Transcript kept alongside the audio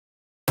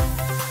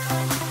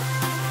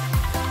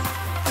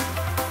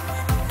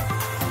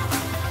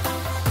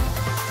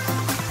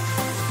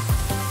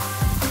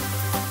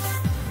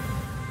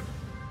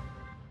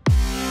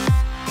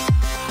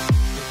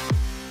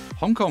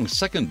Hong Kong's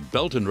second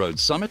Belt and Road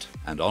Summit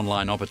and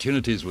online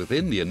opportunities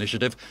within the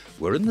initiative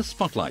were in the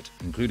spotlight,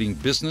 including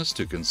business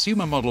to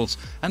consumer models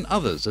and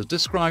others as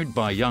described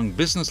by young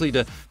business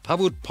leader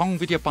Pawoot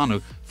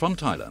Pongvitayapanu from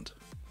Thailand.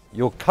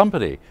 Your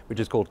company, which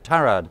is called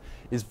Tarad,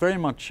 is very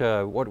much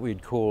what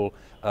we'd call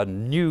a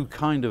new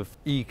kind of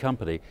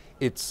e-company.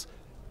 It's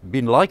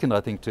been likened,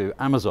 I think, to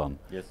Amazon,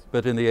 yes,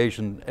 but in the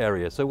Asian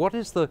area. So what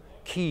is the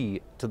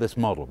key to this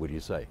model, would you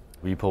say?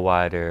 We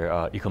provide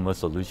an e-commerce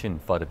solution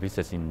for the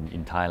business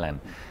in Thailand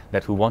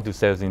that who want to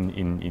sell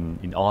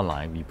in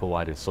online. We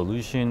provide a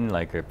solution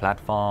like a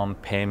platform,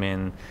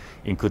 payment,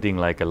 including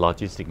like a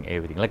logistic and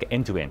everything, like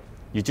end-to-end.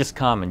 You just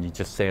come and you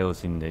just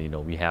sales in the,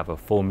 we have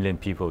 4 million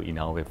people in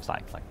our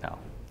website like now.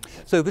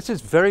 So this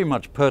is very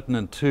much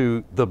pertinent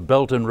to the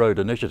Belt and Road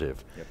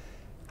Initiative. Yep.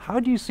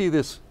 How do you see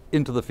this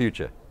into the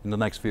future in the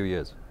next few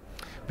years?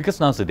 Because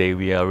nowadays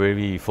we are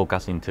really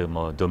focused in terms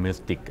of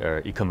domestic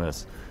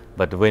e-commerce.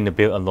 But when the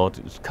Belt and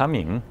Road is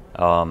coming,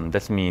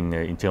 that means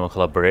in terms of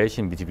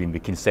collaboration between we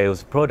can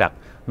sales product,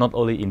 not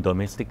only in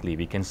domestically,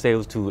 we can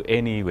sell to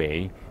any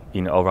way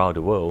in around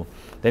the world.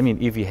 That means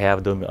if we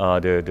have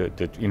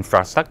the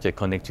infrastructure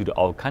connected to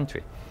our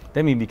country,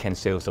 that means we can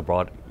sell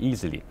abroad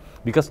easily.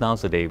 Because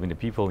nowadays when the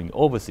people in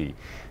overseas,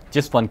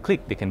 just one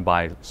click they can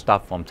buy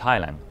stuff from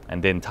Thailand,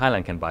 and then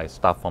Thailand can buy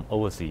stuff from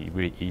overseas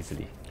really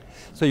easily.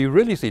 So you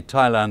really see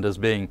Thailand as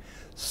being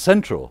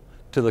central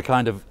to the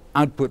kind of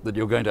output that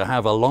you're going to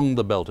have along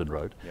the Belt and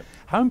Road. Yep.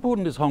 How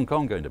important is Hong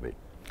Kong going to be?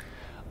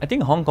 I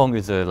think Hong Kong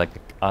is a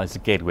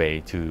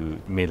gateway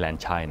to mainland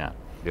China.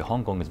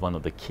 Hong Kong is one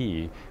of the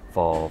key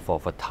for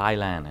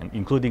Thailand, and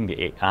including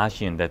the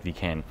ASEAN that we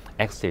can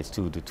access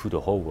to the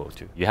whole world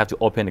too. You have to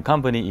open a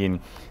company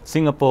in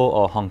Singapore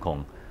or Hong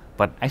Kong,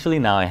 but actually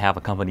now I have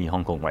a company in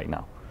Hong Kong right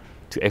now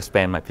to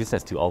expand my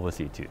business to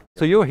overseas too.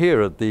 So you're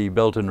here at the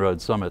Belt and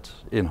Road Summit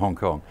in Hong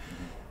Kong.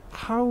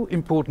 How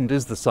important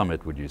is the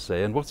summit, would you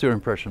say, and what's your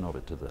impression of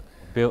it today?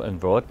 Belt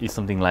and Road is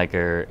something like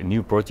a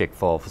new project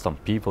for some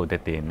people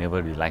that they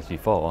never realized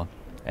before,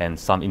 and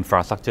some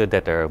infrastructure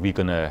that we're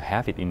going to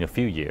have it in a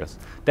few years.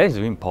 That is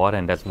really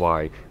important. That's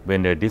why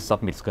when this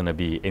summit is going to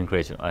be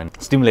encouraged and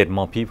stimulate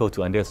more people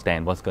to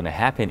understand what's going to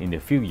happen in a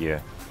few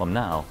years from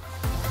now.